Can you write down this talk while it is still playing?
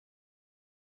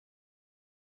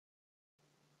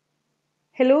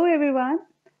Hello everyone,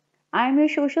 I am your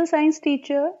social science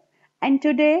teacher and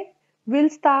today we'll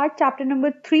start chapter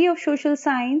number 3 of social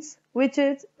science, which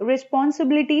is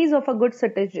responsibilities of a good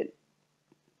citizen.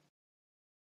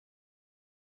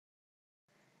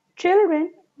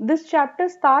 Children, this chapter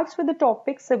starts with the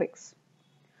topic civics.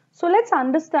 So let's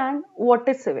understand what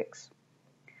is civics.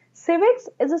 Civics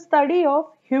is a study of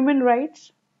human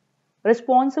rights,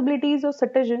 responsibilities of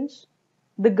citizens,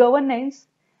 the governance,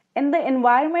 and the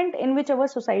environment in which our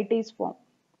society is formed.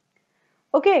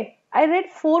 Okay, I read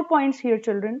 4 points here,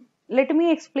 children. Let me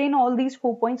explain all these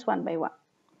 4 points one by one.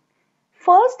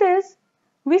 First is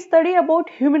we study about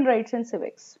human rights and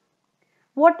civics.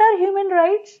 What are human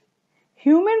rights?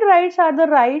 Human rights are the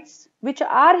rights which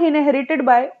are inherited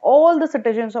by all the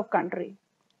citizens of country.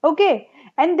 Okay,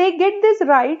 and they get these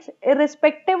rights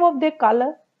irrespective of their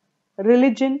color,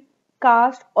 religion,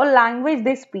 caste, or language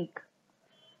they speak.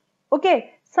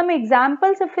 Okay, some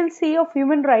examples if we'll see of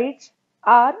human rights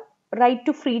are right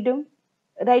to freedom,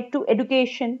 right to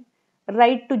education,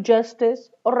 right to justice,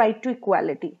 or right to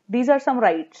equality. These are some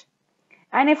rights.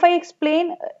 And if I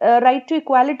explain right to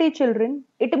equality, children,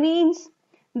 it means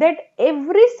that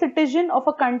every citizen of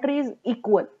a country is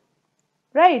equal,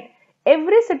 right?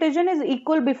 Every citizen is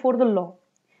equal before the law.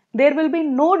 There will be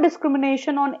no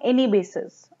discrimination on any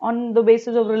basis, on the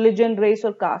basis of religion, race,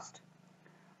 or caste.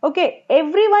 Okay,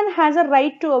 everyone has a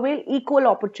right to avail equal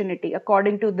opportunity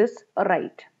according to this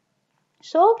right.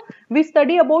 So, we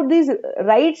study about these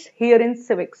rights here in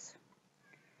civics.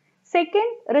 Second,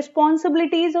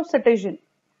 responsibilities of citizen.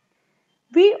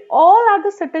 We all are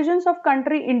the citizens of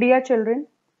country India, children.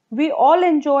 We all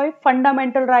enjoy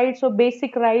fundamental rights or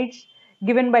basic rights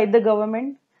given by the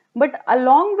government. But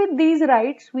along with these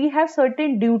rights, we have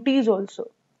certain duties also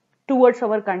towards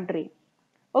our country.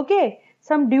 Okay,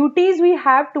 some duties we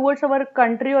have towards our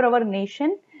country or our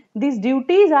nation. These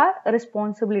duties are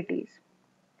responsibilities.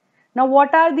 Now,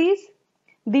 what are these?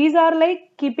 These are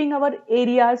like keeping our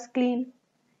areas clean,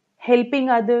 helping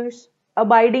others,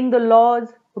 abiding the laws,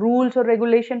 rules or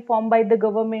regulation formed by the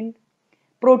government,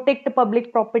 protect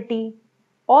public property,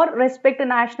 or respect a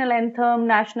national anthem,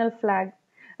 national flag.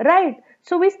 Right?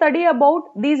 So we study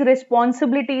about these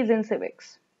responsibilities in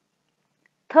civics.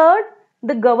 Third,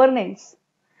 the governance.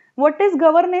 What is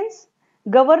governance?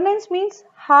 Governance means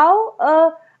how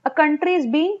a country is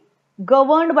being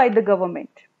governed by the government,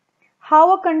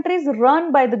 how a country is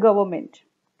run by the government.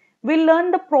 We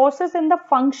learn the process and the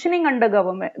functioning under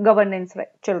governance, right,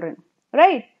 children,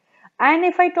 right? And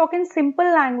if I talk in simple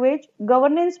language,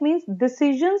 governance means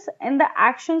decisions and the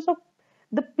actions of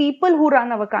the people who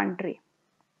run our country.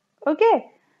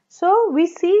 Okay, so we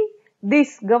see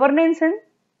this governance in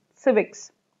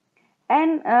civics.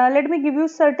 And let me give you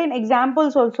certain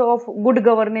examples also of good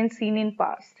governance seen in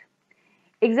past.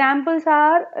 Examples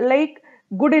are like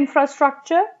good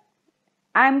infrastructure,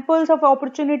 amples of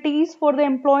opportunities for the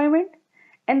employment,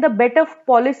 and the better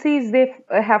policies they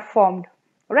have formed.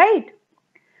 Right?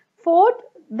 Fourth,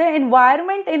 the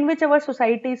environment in which our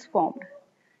society is formed.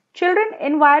 Children,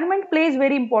 environment plays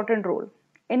very important role.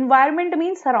 Environment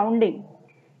means surrounding.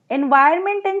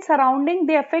 Environment and surrounding,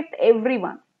 they affect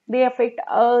everyone. They affect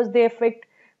us, they affect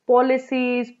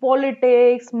policies,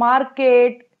 politics,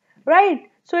 market, right?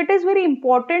 So it is very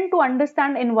important to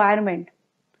understand environment.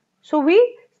 So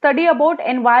we study about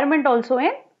environment also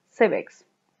in civics.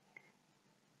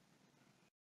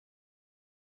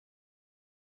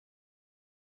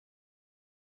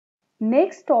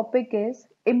 Next topic is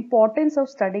importance of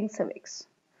studying civics.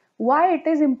 Why it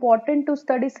is important to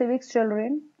study civics,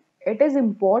 children? It is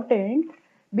important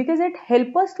because it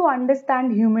helps us to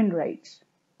understand human rights.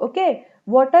 Okay,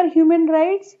 what are human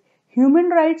rights? Human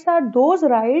rights are those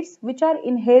rights which are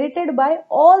inherited by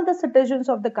all the citizens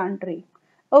of the country.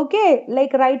 Okay,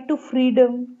 like right to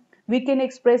freedom, we can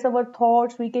express our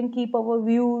thoughts, we can keep our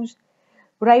views,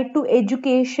 right to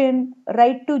education,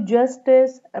 right to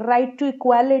justice, right to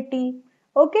equality.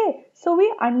 Okay, so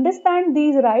we understand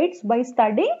these rights by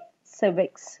studying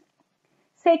civics.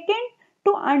 Second,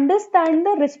 to understand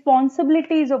the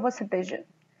responsibilities of a citizen.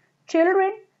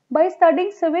 Children, by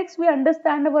studying civics, we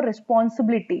understand our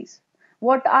responsibilities.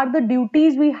 What are the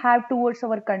duties we have towards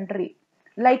our country?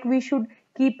 Like we should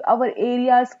keep our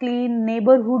areas clean,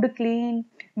 neighborhood clean.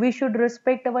 We should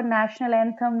respect our national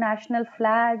anthem, national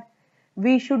flag.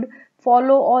 We should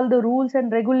follow all the rules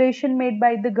and regulation made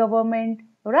by the government,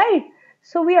 right?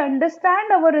 So we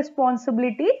understand our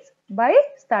responsibilities by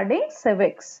studying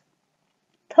civics.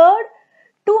 Third,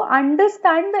 to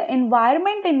understand the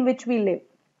environment in which we live.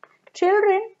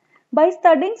 Children, by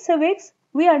studying civics,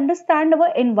 we understand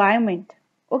our environment.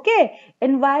 Okay,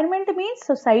 environment means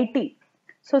society.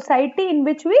 Society in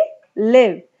which we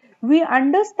live. We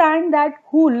understand that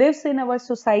who lives in our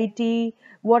society,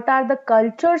 what are the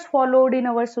cultures followed in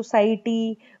our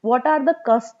society, what are the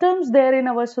customs there in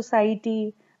our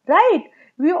society, right?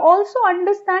 We also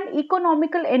understand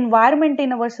economical environment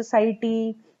in our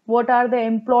society, what are the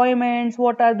employments,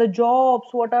 what are the jobs,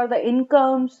 what are the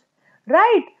incomes,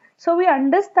 right? So we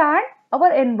understand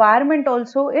our environment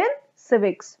also in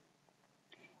civics.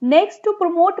 Next, to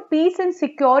promote peace and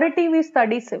security, we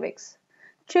study civics.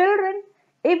 Children,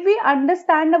 if we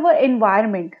understand our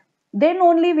environment, then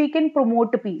only we can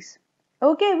promote peace.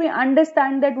 Okay, we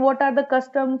understand that what are the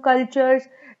custom, cultures.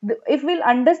 If we'll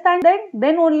understand that,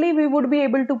 then only we would be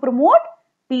able to promote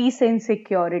peace and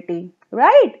security,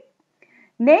 right?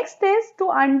 Next is to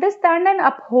understand and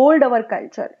uphold our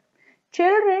culture.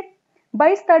 Children,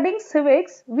 by studying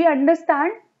civics, we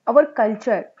understand our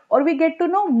culture or we get to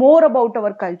know more about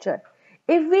our culture.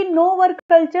 If we know our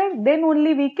culture, then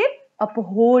only we can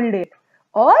uphold it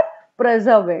or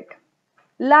preserve it.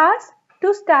 Last, to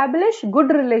establish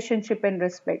good relationship and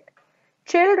respect.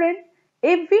 Children,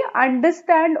 if we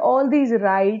understand all these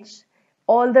rights,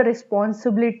 all the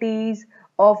responsibilities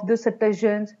of the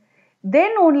citizens,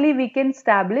 then only we can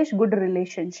establish good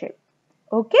relationship.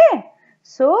 Okay?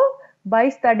 So, by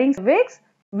studying civics,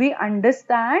 we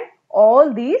understand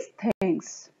all these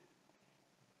things.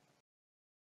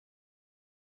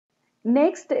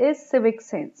 Next is civic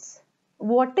sense.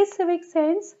 What is civic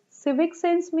sense? Civic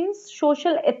sense means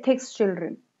social ethics,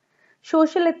 children.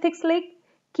 Social ethics like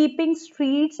keeping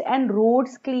streets and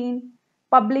roads clean,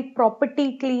 public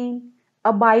property clean,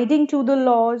 abiding to the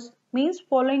laws means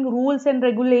following rules and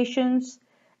regulations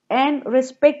and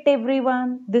respect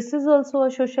everyone. This is also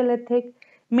a social ethic.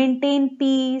 Maintain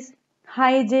peace,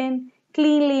 hygiene,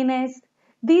 cleanliness.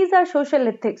 These are social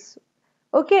ethics.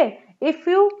 Okay, if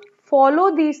you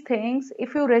follow these things,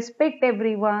 if you respect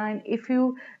everyone, if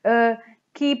you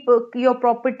keep your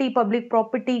property, public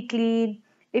property clean,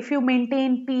 if you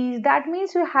maintain peace, that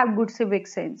means you have good civic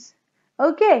sense.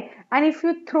 Okay, and if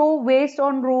you throw waste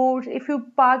on roads, if you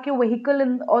park your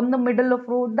vehicle on the middle of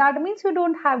road, that means you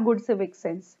don't have good civic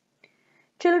sense.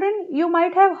 Children, you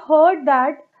might have heard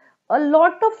that a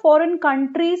lot of foreign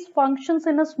countries functions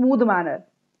in a smooth manner.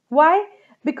 Why?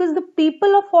 Because the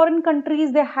people of foreign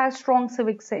countries, they have strong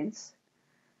civic sense.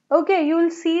 Okay, you will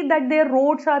see that their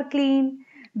roads are clean,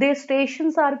 their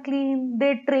stations are clean,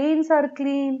 their trains are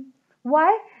clean.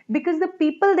 Why? Because the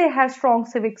people, they have strong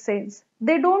civic sense.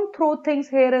 They don't throw things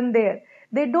here and there.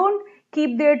 They don't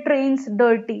keep their trains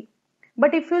dirty.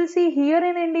 But if you'll see here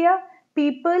in India,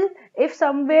 people, if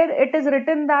somewhere it is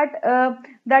written that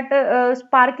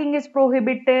parking is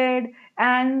prohibited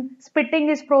and spitting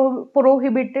is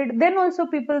prohibited, then also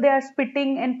people, they are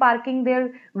spitting and parking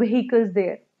their vehicles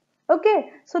there.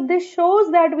 Okay, so this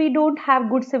shows that we don't have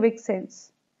good civic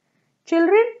sense.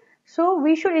 Children, so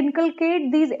we should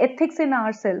inculcate these ethics in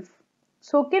ourselves.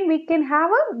 So we can have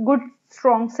a good,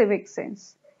 strong civic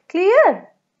sense. Clear?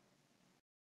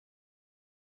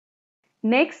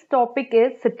 Next topic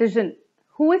is citizen.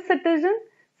 Who is citizen?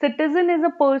 Citizen is a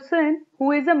person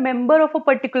who is a member of a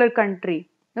particular country.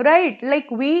 Right? Like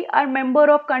we are member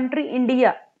of country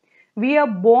India. We are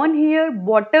born here,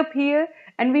 brought up here,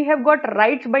 and we have got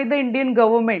rights by the Indian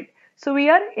government. So we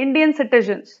are Indian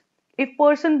citizens. If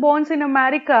person born in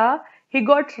America, he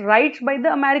got rights by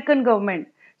the American government.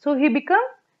 So he become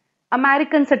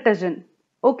American citizen.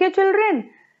 Okay, children?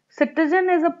 Citizen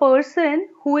is a person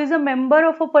who is a member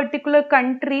of a particular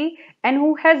country and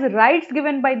who has rights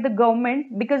given by the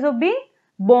government because of being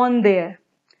born there.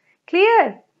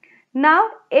 Clear? Now,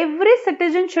 every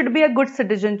citizen should be a good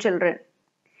citizen, children.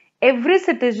 Every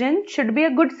citizen should be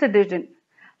a good citizen.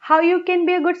 How you can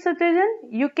be a good citizen?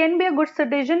 You can be a good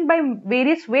citizen by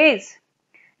various ways.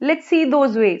 Let's see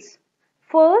those ways.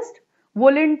 First,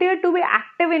 volunteer to be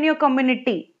active in your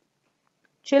community.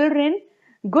 Children,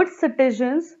 good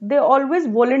citizens, they always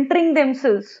volunteering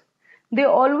themselves. They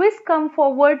always come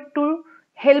forward to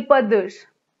help others.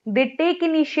 They take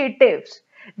initiatives.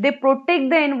 They protect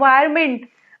the environment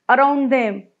around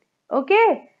them.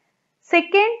 Okay?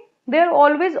 Second, they are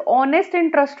always honest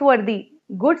and trustworthy.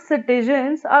 Good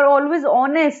citizens are always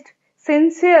honest,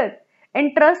 sincere,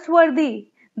 and trustworthy.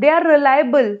 They are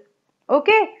reliable.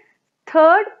 Okay?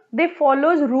 Third, they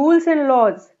follows rules and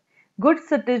laws. Good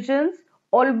citizens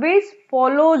always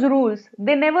follows rules.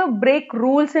 They never break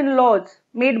rules and laws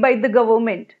made by the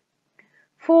government.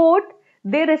 Fourth,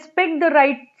 they respect the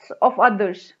rights of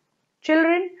others.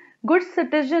 Children, good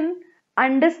citizen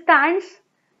understands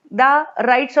the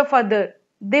rights of other.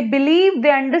 They believe, they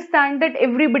understand that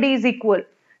everybody is equal.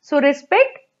 So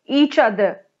respect each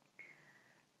other.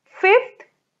 Fifth,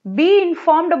 Be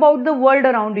informed about the world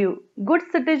around you. Good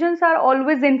citizens are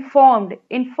always informed.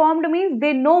 Informed means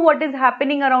they know what is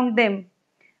happening around them.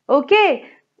 Okay.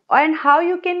 And how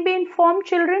you can be informed,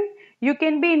 children? You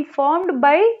can be informed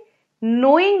by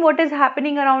knowing what is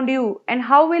happening around you. And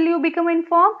how will you become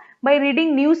informed? By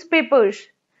reading newspapers,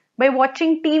 by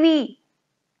watching TV.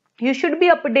 You should be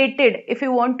updated. If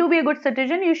you want to be a good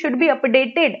citizen, you should be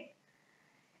updated.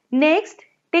 Next,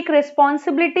 take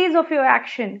responsibilities of your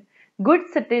action. Good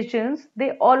citizens,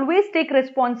 they always take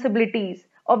responsibilities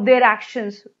of their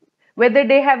actions, whether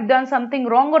they have done something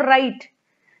wrong or right.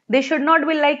 They should not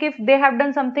be like if they have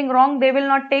done something wrong, they will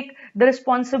not take the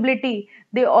responsibility.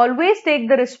 They always take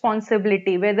the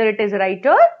responsibility, whether it is right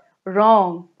or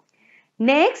wrong.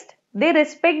 Next, they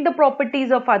respect the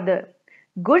properties of other.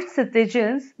 Good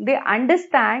citizens, they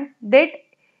understand that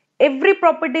every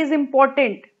property is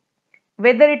important,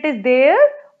 whether it is their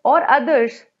or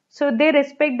others. So they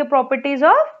respect the properties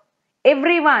of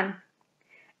everyone.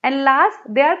 And last,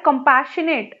 they are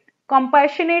compassionate.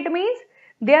 Compassionate means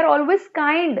they are always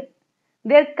kind.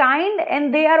 They are kind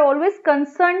and they are always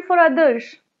concerned for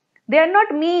others. They are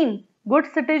not mean. Good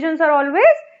citizens are always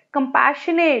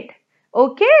compassionate.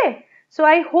 Okay. So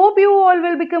I hope you all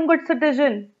will become good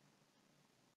citizens.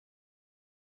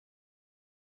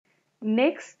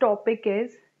 Next topic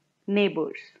is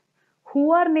neighbors.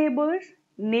 Who are neighbors?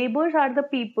 Neighbors are the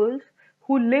people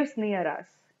who lives near us.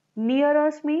 Near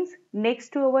us means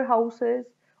next to our houses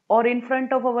or in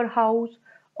front of our house,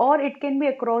 or it can be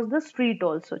across the street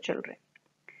also, children.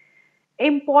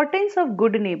 Importance of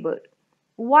good neighbor.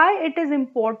 Why it is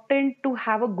important to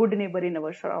have a good neighbor in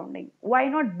our surrounding? Why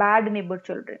not bad neighbor,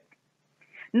 children?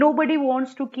 Nobody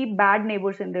wants to keep bad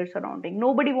neighbors in their surrounding.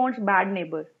 Nobody wants bad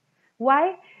neighbor.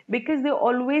 Why? Because they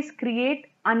always create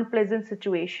unpleasant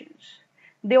situations.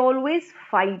 They always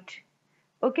fight.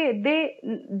 Okay, they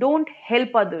don't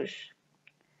help others.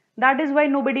 That is why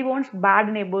nobody wants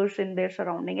bad neighbors in their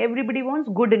surrounding. Everybody wants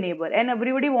good neighbor, and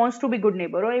everybody wants to be good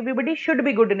neighbor, or everybody should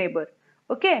be good neighbor.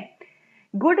 Okay.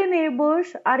 Good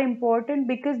neighbors are important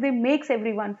because they makes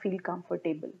everyone feel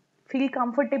comfortable. Feel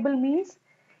comfortable means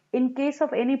in case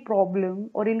of any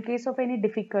problem or in case of any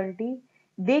difficulty,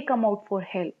 they come out for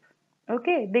help.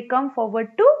 Okay, they come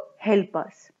forward to help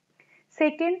us.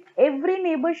 Second, every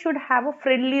neighbor should have a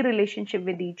friendly relationship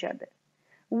with each other.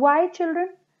 Why, children?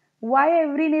 Why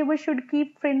every neighbor should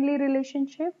keep friendly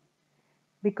relationship?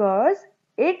 Because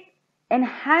it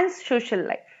enhance social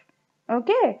life.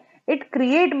 Okay, it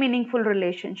create meaningful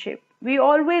relationship. We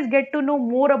always get to know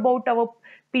more about our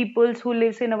peoples who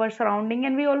lives in our surrounding,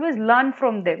 and we always learn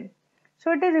from them.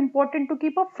 So it is important to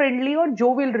keep a friendly or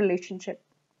jovial relationship.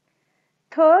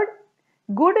 Third,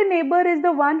 good neighbor is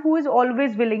the one who is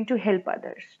always willing to help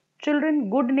others. Children,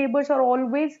 good neighbors are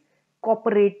always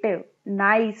cooperative,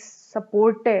 nice,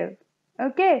 supportive.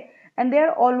 Okay, and they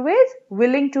are always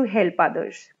willing to help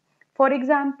others. For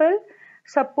example,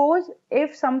 suppose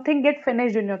if something get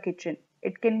finished in your kitchen,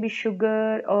 it can be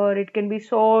sugar or it can be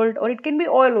salt or it can be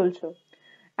oil also,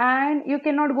 and you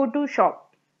cannot go to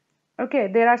shop. Okay,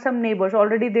 there are some neighbors,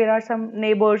 already there are some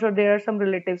neighbors or there are some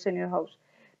relatives in your house.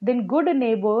 Then good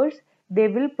neighbors, they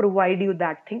will provide you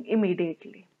that thing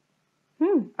immediately.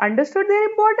 Understood their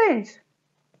importance?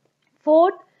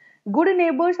 Fourth, good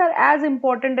neighbors are as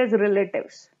important as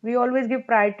relatives. We always give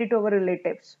priority to our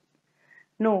relatives.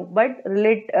 No, but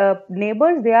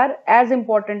neighbors, they are as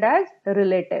important as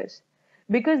relatives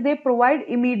because they provide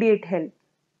immediate help.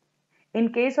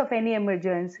 In case of any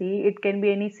emergency, it can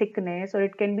be any sickness or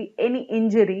it can be any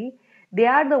injury, they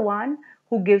are the one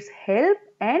who gives help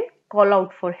and call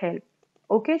out for help.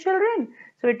 Okay, children?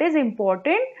 So it is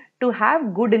important to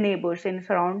have good neighbors in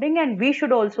surrounding, and we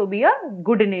should also be a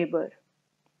good neighbor.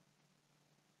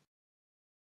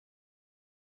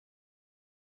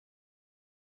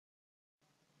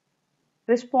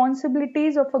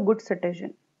 Responsibilities of a good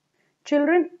citizen.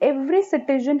 Children, every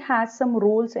citizen has some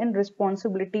roles and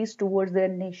responsibilities towards their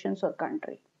nations or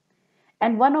country.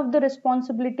 And one of the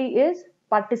responsibility is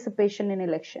participation in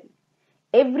election.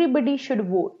 Everybody should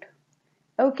vote.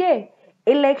 Okay.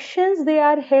 Elections, they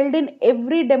are held in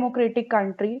every democratic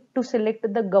country to select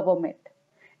the government.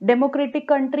 Democratic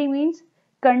country means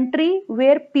country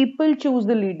where people choose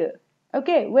the leader.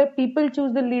 Okay, where people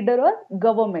choose the leader or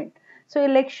government. So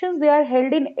elections, they are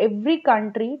held in every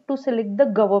country to select the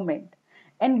government.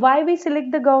 And why we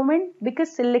select the government?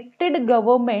 Because selected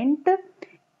government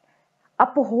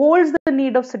upholds the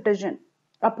need of citizen.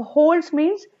 Upholds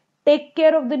means take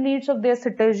care of the needs of their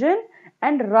citizen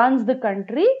and runs the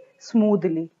country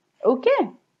smoothly. Okay.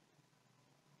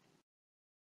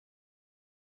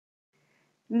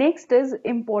 Next is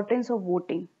importance of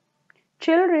voting.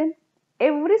 Children,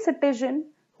 Every citizen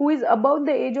who is above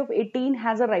the age of 18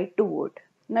 has a right to vote.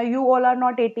 Now you all are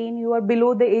not 18, you are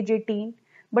below the age 18,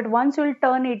 but once you will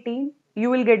turn 18, you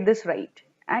will get this right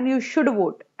and you should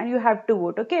vote and you have to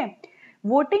vote, okay?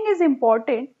 Voting is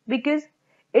important because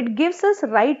it gives us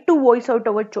right to voice out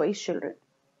our choice, children.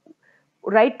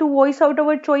 Right to voice out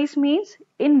our choice means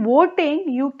in voting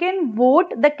you can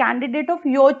vote the candidate of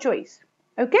your choice,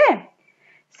 okay?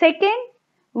 Second,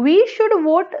 we should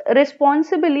vote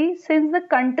responsibly since the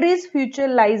country's future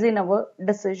lies in our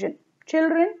decision.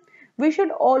 Children, we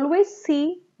should always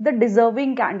see the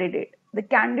deserving candidate, the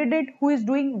candidate who is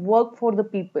doing work for the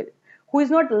people, who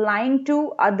is not lying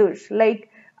to others like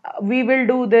we will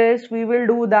do this, we will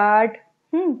do that.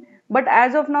 But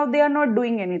as of now, they are not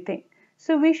doing anything.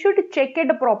 So we should check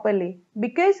it properly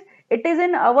because it is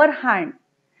in our hand.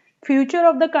 Future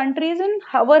of the country is in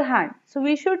our hand. So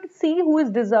we should see who is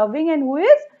deserving and who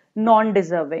is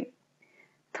non-deserving.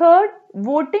 Third,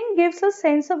 voting gives a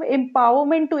sense of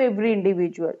empowerment to every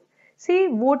individual. See,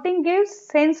 voting gives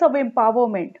sense of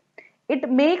empowerment. It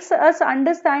makes us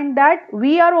understand that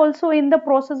we are also in the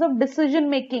process of decision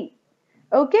making.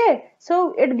 Okay,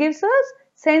 so it gives us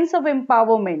sense of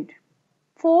empowerment.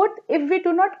 Fourth, if we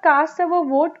do not cast our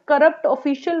vote, corrupt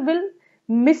official will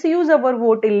misuse our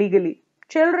vote illegally.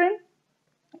 Children,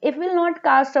 if we'll not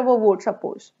cast our vote,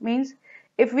 suppose, means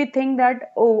if we think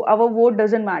that, oh, our vote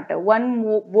doesn't matter, one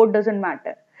vote doesn't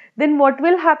matter, then what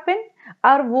will happen?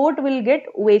 Our vote will get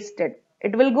wasted.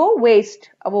 It will go waste,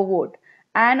 our vote.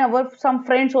 And our some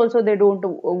friends also, they don't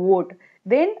vote.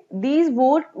 Then these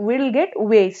vote will get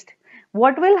waste.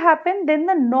 What will happen? Then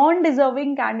the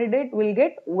non-deserving candidate will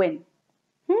get win.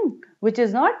 Which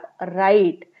is not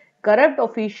right. Corrupt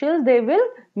officials, they will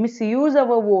misuse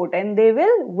our vote and they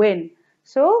will win.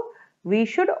 So we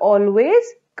should always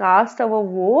cast our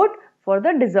vote for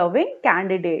the deserving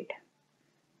candidate.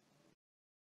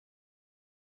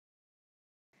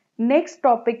 Next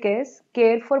topic is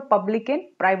care for public and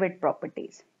private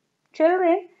properties.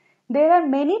 Children, there are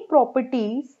many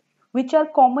properties which are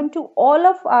common to all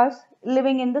of us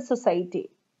living in the society,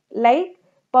 like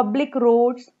public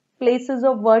roads, places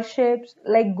of worships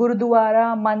like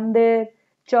Gurudwara, Mandir,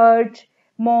 church,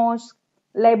 mosque,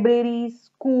 libraries,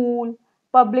 school,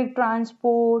 public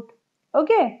transport.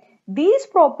 Okay, these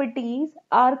properties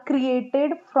are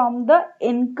created from the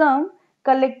income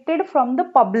collected from the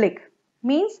public.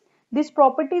 Means these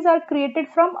properties are created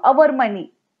from our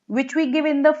money, which we give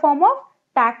in the form of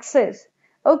taxes.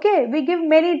 Okay, we give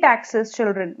many taxes,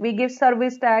 children. We give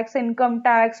service tax, income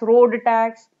tax, road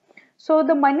tax. So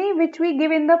the money which we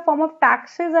give in the form of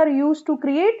taxes are used to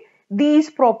create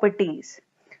these properties.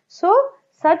 So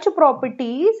such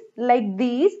properties like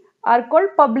these are called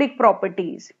public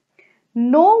properties.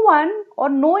 No one or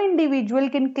no individual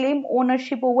can claim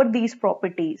ownership over these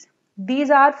properties.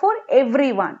 These are for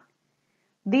everyone.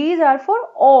 These are for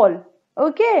all.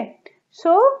 Okay.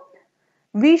 So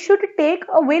we should take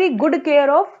a very good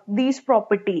care of these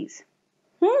properties.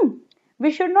 We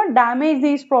should not damage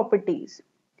these properties.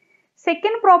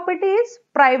 Second property is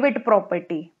private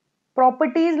property.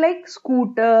 Properties like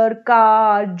scooter,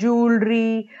 car,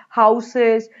 jewelry,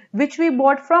 houses, which we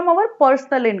bought from our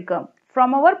personal income,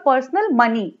 from our personal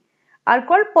money, are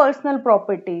called personal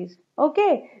properties.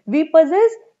 Okay, we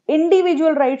possess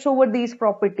individual rights over these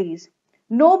properties.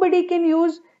 Nobody can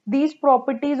use these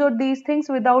properties or these things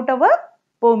without our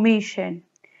permission.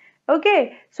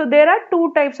 Okay, so there are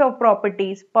two types of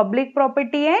properties, public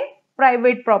property and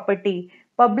private property.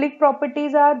 Public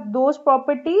properties are those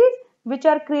properties which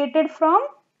are created from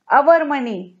our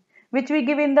money, which we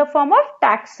give in the form of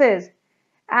taxes.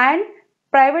 And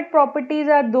private properties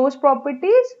are those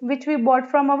properties which we bought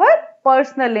from our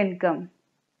personal income.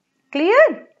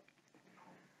 Clear?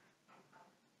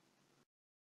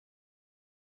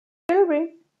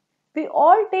 Children, we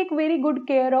all take very good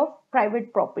care of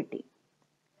private property.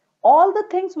 All the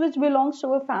things which belongs to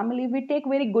our family, we take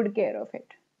very good care of it.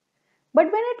 But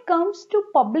when it comes to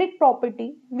public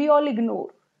property, we all ignore.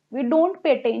 We don't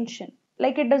pay attention,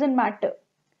 like it doesn't matter.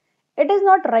 It is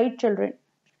not right, children.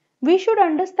 We should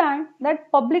understand that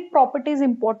public property is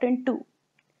important too.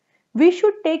 We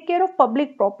should take care of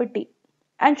public property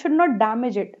and should not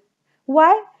damage it.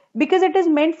 Why? Because it is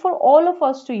meant for all of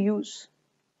us to use.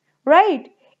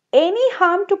 Right? Any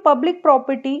harm to public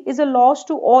property is a loss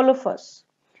to all of us.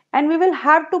 And we will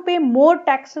have to pay more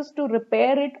taxes to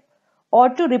repair it or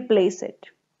to replace it.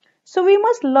 So we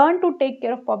must learn to take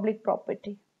care of public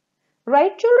property.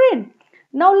 Right, children?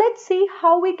 Now let's see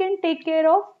how we can take care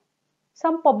of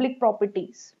some public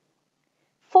properties.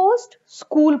 First,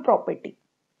 school property.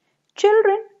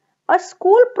 Children, a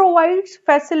school provides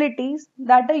facilities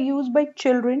that are used by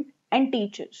children and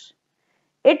teachers.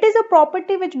 It is a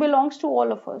property which belongs to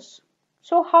all of us.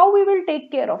 So how we will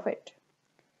take care of it?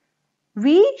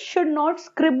 We should not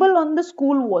scribble on the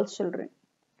school walls, children.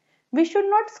 We should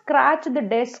not scratch the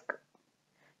desk.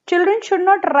 Children should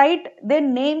not write their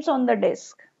names on the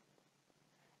desk.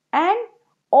 And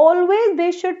always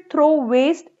they should throw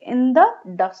waste in the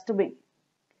dustbin.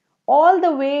 All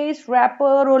the waste,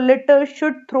 wrapper or litter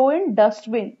should throw in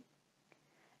dustbin.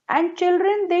 And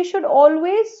children, they should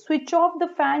always switch off the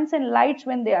fans and lights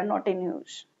when they are not in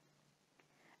use.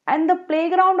 And the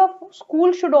playground of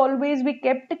school should always be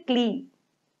kept clean.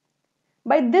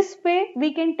 By this way,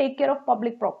 we can take care of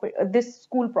public property, this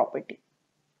school property.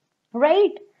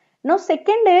 Right? Now,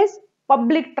 second is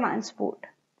public transport.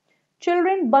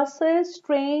 Children, buses,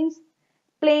 trains,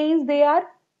 planes, they are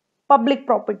public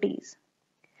properties.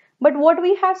 But what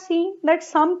we have seen that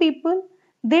some people,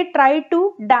 they try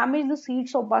to damage the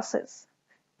seats of buses,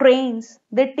 trains,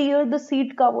 they tear the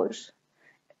seat covers,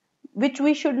 which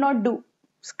we should not do,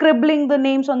 scribbling the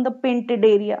names on the painted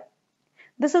area.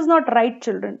 This is not right,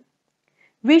 children.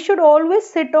 We should always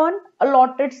sit on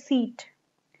allotted seat.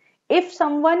 If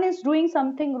someone is doing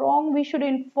something wrong, we should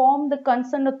inform the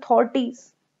concerned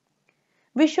authorities.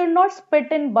 We should not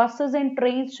spit in buses and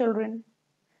trains, children.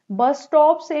 Bus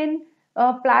stops and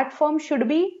platforms should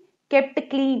be kept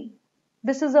clean.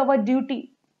 This is our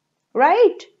duty,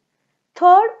 right?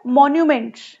 Third,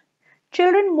 monuments.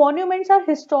 Children, monuments are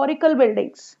historical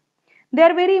buildings. They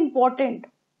are very important.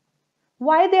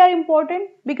 Why they are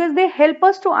important? Because they help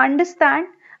us to understand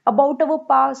about our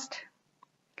past.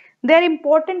 They are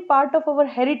important part of our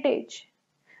heritage.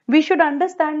 We should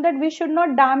understand that we should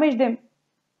not damage them.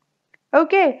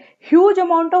 Okay, huge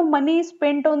amount of money is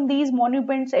spent on these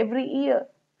monuments every year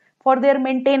for their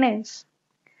maintenance.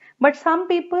 But some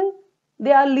people,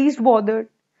 they are least bothered.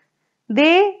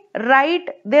 They write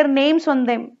their names on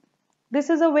them. This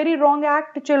is a very wrong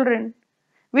act, children.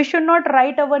 We should not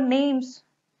write our names.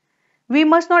 We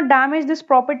must not damage this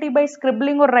property by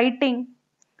scribbling or writing.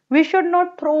 We should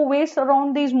not throw waste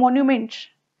around these monuments.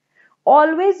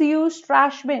 Always use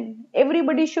trash bin.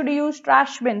 Everybody should use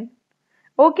trash bin.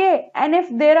 Okay, and if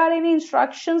there are any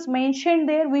instructions mentioned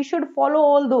there, we should follow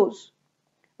all those.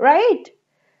 Right?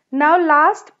 Now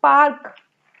last, park.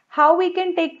 How we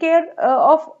can take care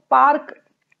of park?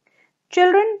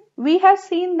 Children, we have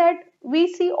seen that we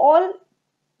see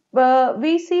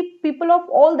people of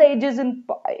all the ages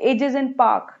in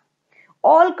park.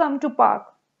 All come to park.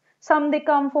 Some they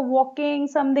come for walking,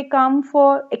 some they come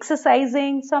for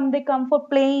exercising, some they come for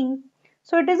playing.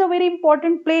 So it is a very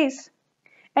important place.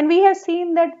 And we have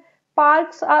seen that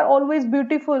parks are always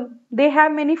beautiful. They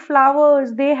have many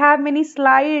flowers, they have many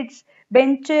slides,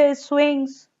 benches,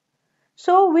 swings.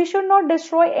 So we should not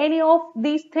destroy any of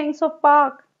these things of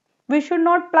park. We should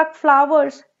not pluck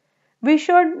flowers. We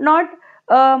should not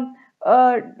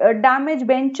damage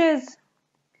benches.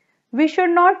 We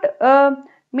should not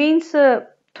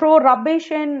throw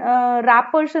rubbish and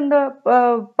wrappers in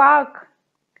the park.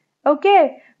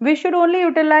 Okay, we should only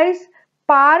utilize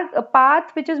a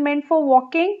path which is meant for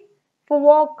walking, for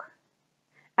walk,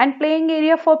 and playing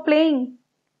area for playing.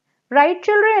 Right,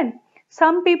 children?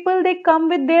 Some people, they come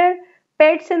with their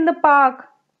pets in the park,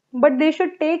 but they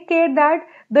should take care that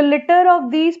the litter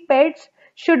of these pets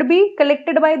should be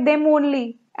collected by them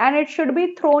only, and it should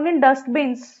be thrown in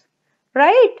dustbins.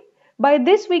 Right? By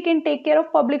this we can take care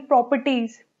of public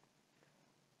properties.